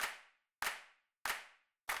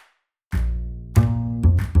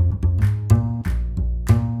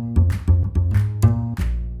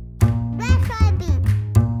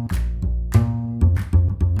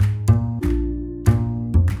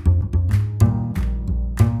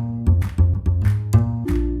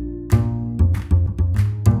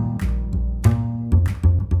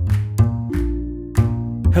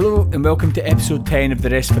and welcome to episode 10 of the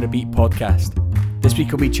Rest for a Beat podcast. This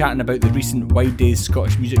week I'll be chatting about the recent Wide Days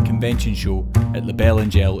Scottish Music Convention show at La Belle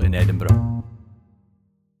and Gel in Edinburgh.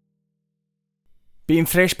 Being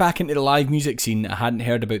fresh back into the live music scene, I hadn't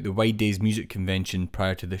heard about the Wide Days Music Convention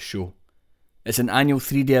prior to this show. It's an annual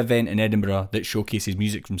 3-day event in Edinburgh that showcases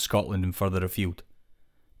music from Scotland and further afield,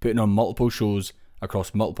 putting on multiple shows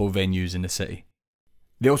across multiple venues in the city.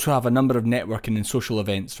 They also have a number of networking and social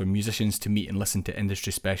events for musicians to meet and listen to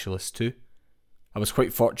industry specialists too. I was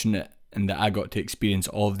quite fortunate in that I got to experience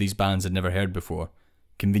all of these bands I'd never heard before,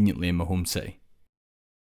 conveniently in my home city.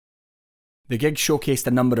 The gig showcased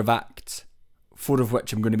a number of acts, 4 of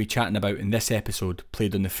which I'm going to be chatting about in this episode,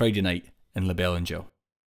 played on the Friday night in La Belle and Gel.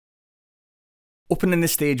 Opening the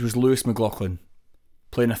stage was Mclaughlin.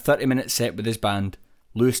 Playing a 30-minute set with his band,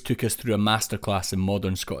 Lewis took us through a masterclass in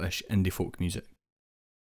modern Scottish indie folk music.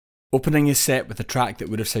 Opening his set with a track that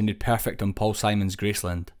would have sounded perfect on Paul Simon's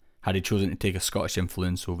Graceland had he chosen to take a Scottish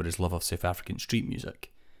influence over his love of South African street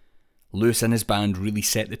music, Lewis and his band really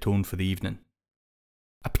set the tone for the evening.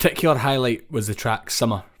 A particular highlight was the track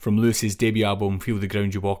Summer from Lewis's debut album Feel the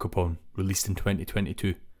Ground You Walk Upon, released in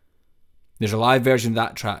 2022. There's a live version of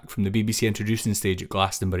that track from the BBC introducing stage at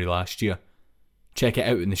Glastonbury last year. Check it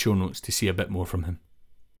out in the show notes to see a bit more from him.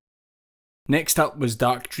 Next up was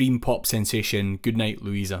dark dream pop sensation Goodnight,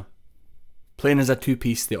 Louisa. Playing as a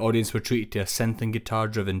two-piece, the audience were treated to a synth and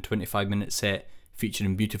guitar-driven 25-minute set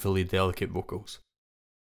featuring beautifully delicate vocals.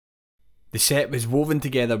 The set was woven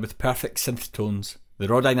together with perfect synth tones, the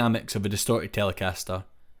raw dynamics of a distorted Telecaster,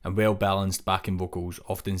 and well-balanced backing vocals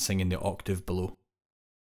often singing the octave below.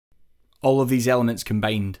 All of these elements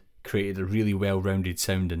combined created a really well-rounded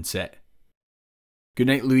sound and set.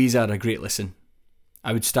 Goodnight, Louisa are a great listen.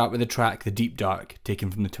 I would start with the track The Deep Dark,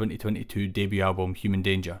 taken from the 2022 debut album Human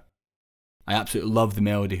Danger. I absolutely love the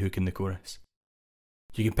melody hook in the chorus.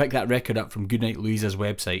 You can pick that record up from Goodnight Louisa's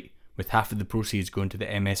website, with half of the proceeds going to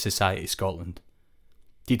the MS Society Scotland.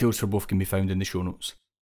 Details for both can be found in the show notes.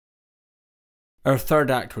 Our third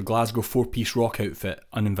act were Glasgow 4-piece rock outfit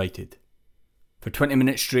Uninvited. For 20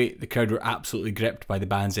 minutes straight, the crowd were absolutely gripped by the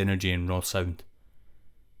band's energy and raw sound.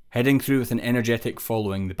 Heading through with an energetic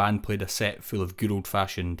following, the band played a set full of good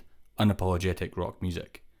old-fashioned, unapologetic rock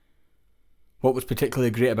music. What was particularly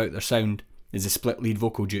great about their sound is the split lead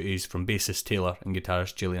vocal duties from bassist Taylor and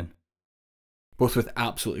guitarist Gillian. Both with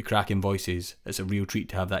absolutely cracking voices, it's a real treat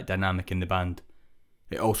to have that dynamic in the band.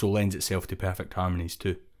 It also lends itself to perfect harmonies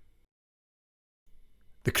too.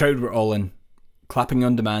 The crowd were all in, clapping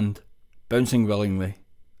on demand, bouncing willingly,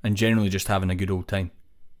 and generally just having a good old time.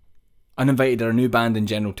 Uninvited are a new band in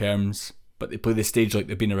general terms, but they play the stage like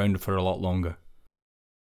they've been around for a lot longer.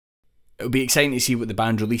 It'll be exciting to see what the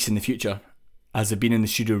band release in the future, as they've been in the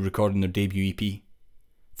studio recording their debut EP.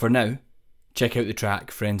 For now, check out the track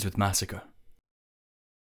Friends with Massacre.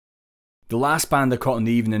 The last band I caught in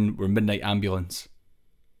the evening were Midnight Ambulance.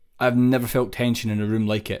 I've never felt tension in a room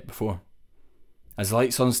like it before. As the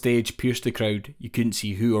lights on stage pierced the crowd, you couldn't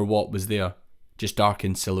see who or what was there, just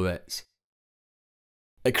darkened silhouettes.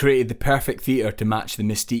 It created the perfect theatre to match the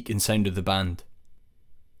mystique and sound of the band.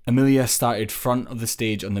 Amelia started front of the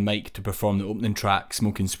stage on the mic to perform the opening track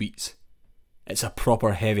Smoking Sweets. It's a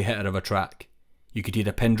proper heavy hitter of a track. You could hear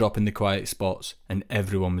a pin drop in the quiet spots and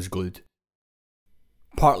everyone was glued.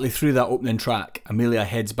 Partly through that opening track, Amelia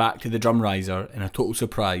heads back to the drum riser in a total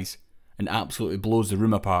surprise and absolutely blows the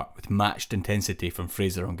room apart with matched intensity from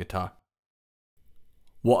Fraser on guitar.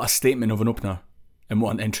 What a statement of an opener, and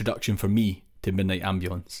what an introduction for me to Midnight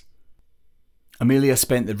Ambulance. Amelia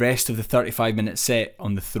spent the rest of the 35-minute set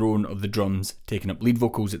on the throne of the drums, taking up lead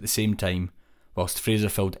vocals at the same time, whilst Fraser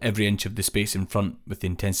filled every inch of the space in front with the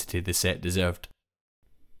intensity the set deserved.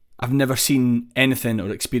 I've never seen anything or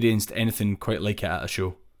experienced anything quite like it at a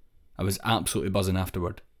show. I was absolutely buzzing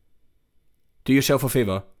afterward. Do yourself a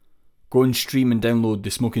favour, go and stream and download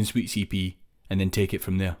the Smoking Sweets EP and then take it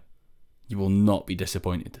from there. You will not be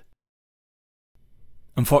disappointed.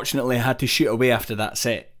 Unfortunately, I had to shoot away after that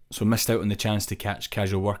set, so missed out on the chance to catch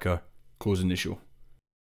Casual Worker closing the show.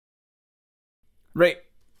 Right,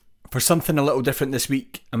 for something a little different this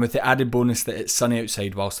week, and with the added bonus that it's sunny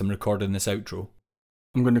outside whilst I'm recording this outro,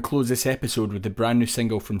 I'm going to close this episode with the brand new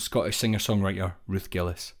single from Scottish singer-songwriter Ruth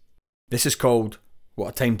Gillis. This is called What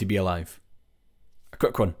a Time to Be Alive. A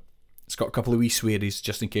quick one. It's got a couple of wee swearies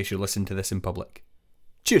just in case you listen to this in public.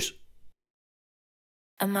 Cheers!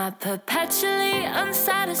 Am I perpetually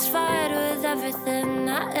unsatisfied with everything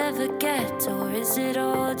I ever get? Or is it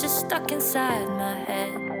all just stuck inside my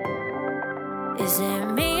head? Is it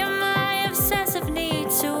me or my obsessive need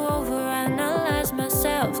to overanalyze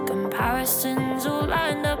myself? Comparisons all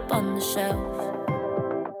lined up on the shelf.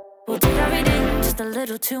 Well, just a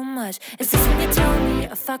little too much. Is this when you tell me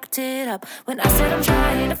I fucked it up? When I said I'm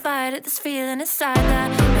trying to fight it, this feeling inside that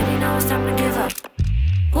maybe now it's time to give up.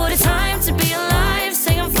 What a time to be alive,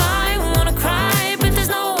 say I'm fine, wanna cry, but there's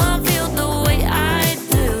no one feel the way I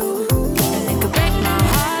do. And it could break my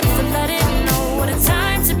heart if I let it know. What a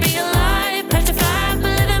time to be alive, petrified,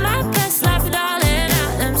 but living my best life, darling,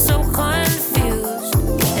 I am so confused.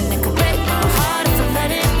 And it could break my heart if I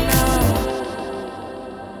let it know.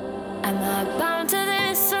 Am I bound to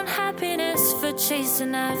this unhappiness for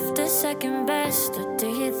chasing after second best? Or do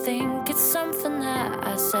you think it's something that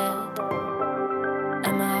I said?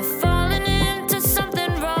 Am I falling into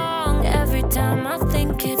something wrong? Every time I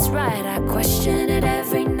think it's right, I question it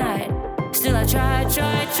every night. Still I try to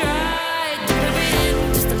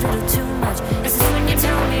breathe just a little too much. Is this when you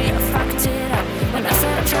tell me I fucked it up? When I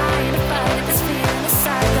said I'm trying to fight this feeling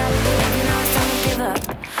inside that maybe now it's time to give up.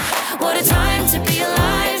 What a time to be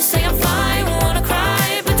alive, say I'm fine, wanna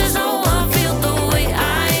cry, but there's no one feel the way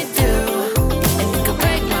I do. And it could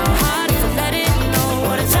break my heart if I let it know.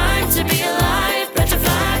 What a time to be alive,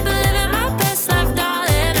 petrified, but living my best life,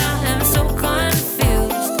 darling, I am so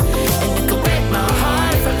confused. And it could break my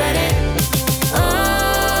heart if I let it.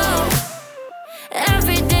 Oh,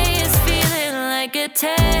 every day is feeling like a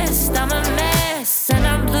test. I'm a